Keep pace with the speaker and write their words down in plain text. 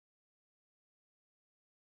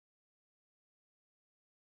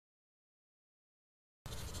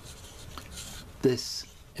This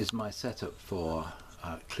is my setup for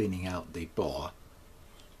cleaning out the bore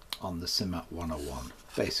on the Simat 101.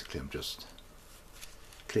 Basically I'm just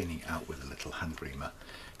cleaning out with a little hand reamer.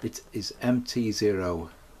 It is MT0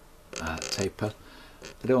 taper.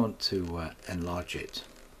 I don't want to enlarge it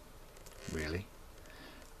really,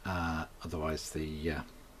 otherwise the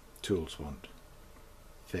tools won't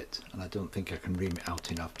fit, and I don't think I can ream it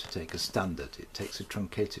out enough to take a standard. It takes a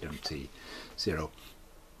truncated MT0.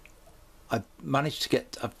 I've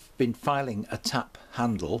been filing a tap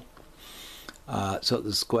handle so that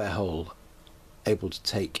the square hole able to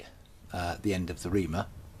take the end of the reamer.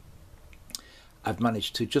 I've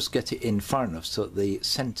managed to just get it in far enough so that the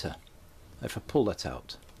centre, if I pull that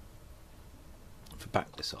out, if I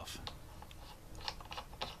back this off,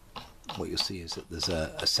 what you'll see is that there's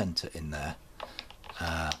a centre in there.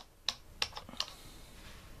 If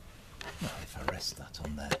I rest that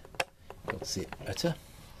on there, you'll see it better.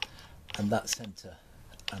 And that centre,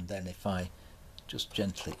 and then if I just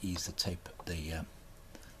gently ease the tape, the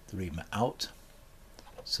reamer out,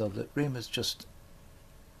 so the reamer's just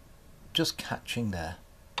catching there,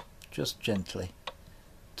 just gently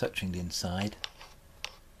touching the inside.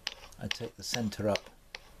 I take the centre up,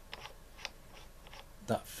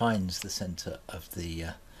 that finds the centre of the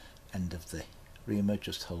end of the reamer,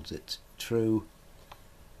 just holds it true.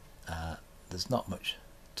 There's not much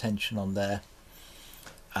tension on there,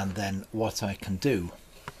 and then what I can do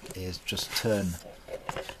is just turn,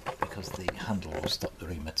 because the handle will stop the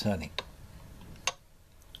reamer turning.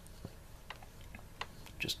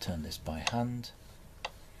 Just turn this by hand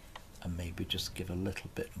and maybe just give a little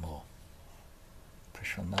bit more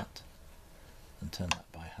pressure on that and turn that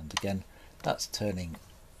by hand again. That's turning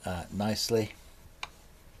nicely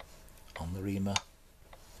on the reamer,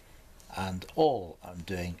 and all I'm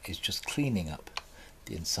doing is just cleaning up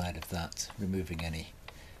the inside of that, removing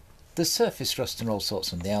there's surface rust and all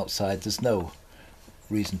sorts on the outside. There's no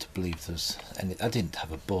reason to believe there's any. I didn't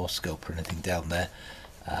have a bore scope or anything down there,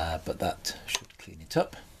 but that should clean it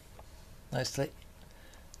up nicely.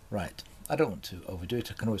 Right, I don't want to overdo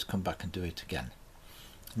it. I can always come back and do it again.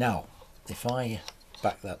 Now if I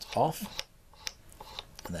back that off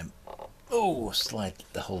and then slide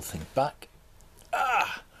the whole thing back,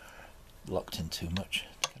 locked in too much.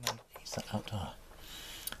 Can I ease that out?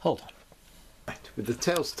 Hold on. Right, with the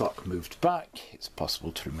tailstock moved back, it's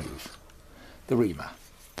possible to remove the reamer.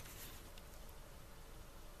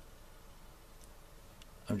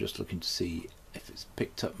 I'm just looking to see if it's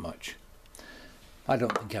picked up much. I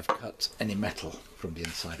don't think I've cut any metal from the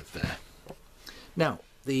inside of there. Now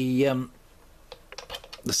the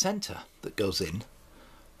centre that goes in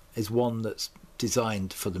is one that's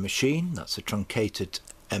designed for the machine. That's a truncated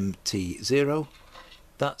MT0.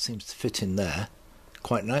 That seems to fit in there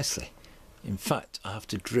quite nicely. In fact, I have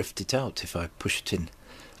to drift it out if I push it in.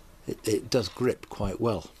 It does grip quite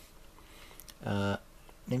well.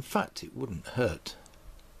 In fact, it wouldn't hurt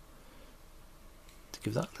to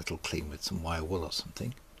give that a little clean with some wire wool or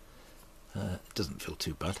something. It doesn't feel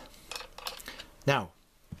too bad. Now,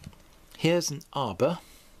 here's an arbor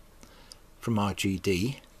from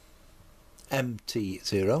RGD,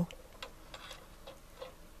 MT0.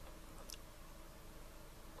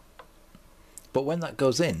 But when that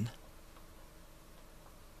goes in,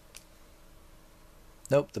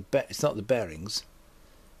 nope, it's not the bearings.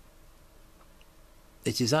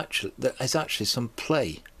 There's actually some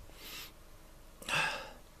play.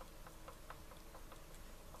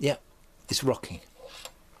 Yeah, it's rocking.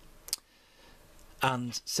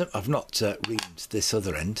 And so I've not reamed this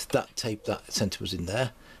other end. That tape, that centre was in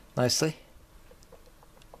there nicely.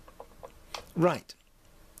 Right.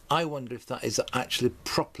 I wonder if that is actually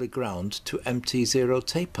properly ground to MT0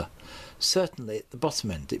 taper. Certainly at the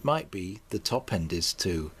bottom end. It might be the top end is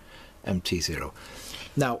to MT0.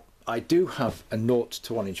 Now I do have a 0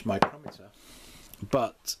 to 1 inch micrometer,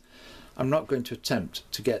 but I'm not going to attempt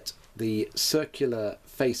to get the circular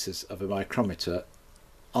faces of a micrometer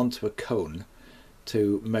onto a cone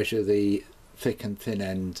to measure the thick and thin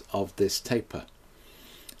end of this taper.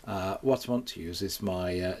 What I want to use is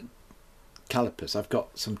my calipers. I've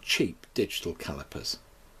got some cheap digital calipers,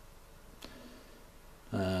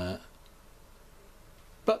 but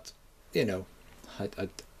you know,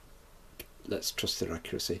 let's trust their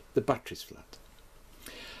accuracy. The battery's flat,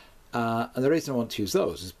 and the reason I want to use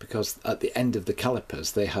those is because at the end of the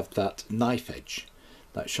calipers they have that knife edge,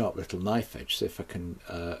 that sharp little knife edge. So if I can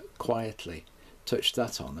quietly touch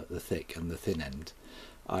that on at the thick and the thin end,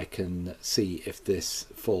 I can see if this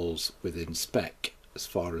falls within spec as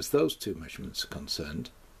far as those two measurements are concerned,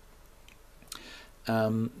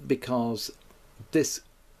 because this,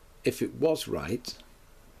 if it was right,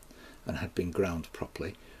 and had been ground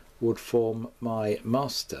properly, would form my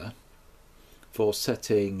master for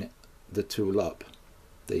setting the tool up,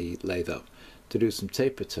 the lathe up, to do some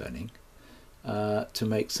taper turning to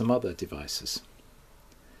make some other devices.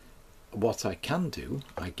 What I can do,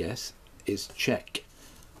 I guess, is check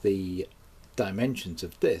the dimensions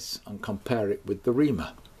of this and compare it with the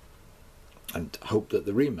reamer, and hope that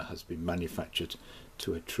the reamer has been manufactured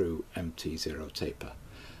to a true MT0 taper.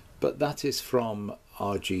 But that is from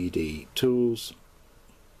RGD Tools.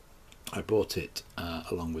 I bought it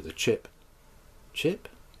along with a chuck,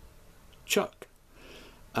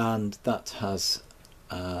 and that has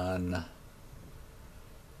an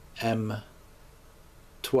M12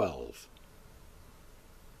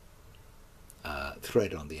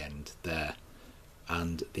 thread on the end there,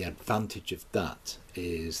 and the advantage of that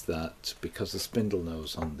is that because the spindle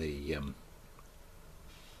nose on the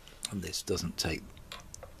on this doesn't take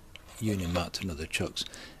union mount and other chucks,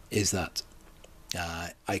 is that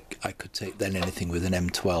I could take then anything with an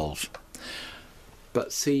M12.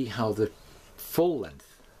 But see how the full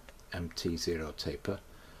length MT0 taper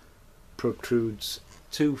protrudes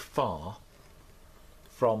too far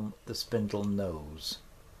from the spindle nose.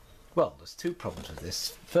 Well, there's two problems with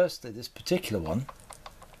this. Firstly, this particular one,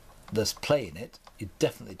 there's play in it, you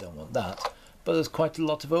definitely don't want that, but there's quite a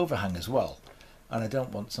lot of overhang as well, and I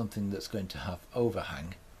don't want something that's going to have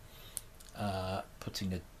overhang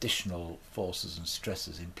putting additional forces and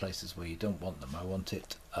stresses in places where you don't want them. I want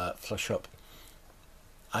it flush up.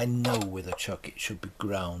 I know with a chuck it should be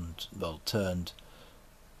ground, well turned,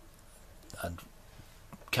 and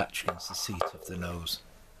catch against the seat of the nose,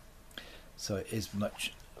 so it is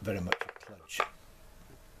very much a pledge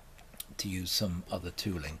to use some other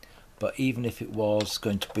tooling. But even if it was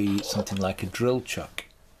going to be something like a drill chuck,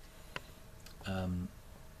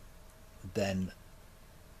 then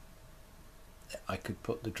I could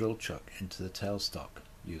put the drill chuck into the tailstock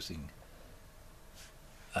using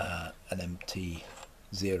an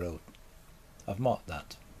MT0. I've marked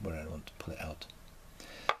that where I want to pull it out.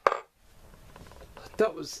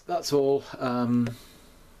 That's all.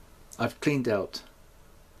 I've cleaned out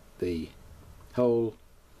the hole,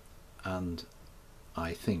 and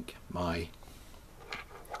I think my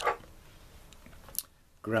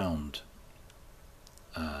ground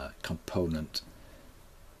component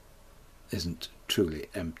isn't truly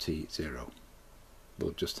MT0.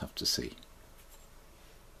 We'll just have to see.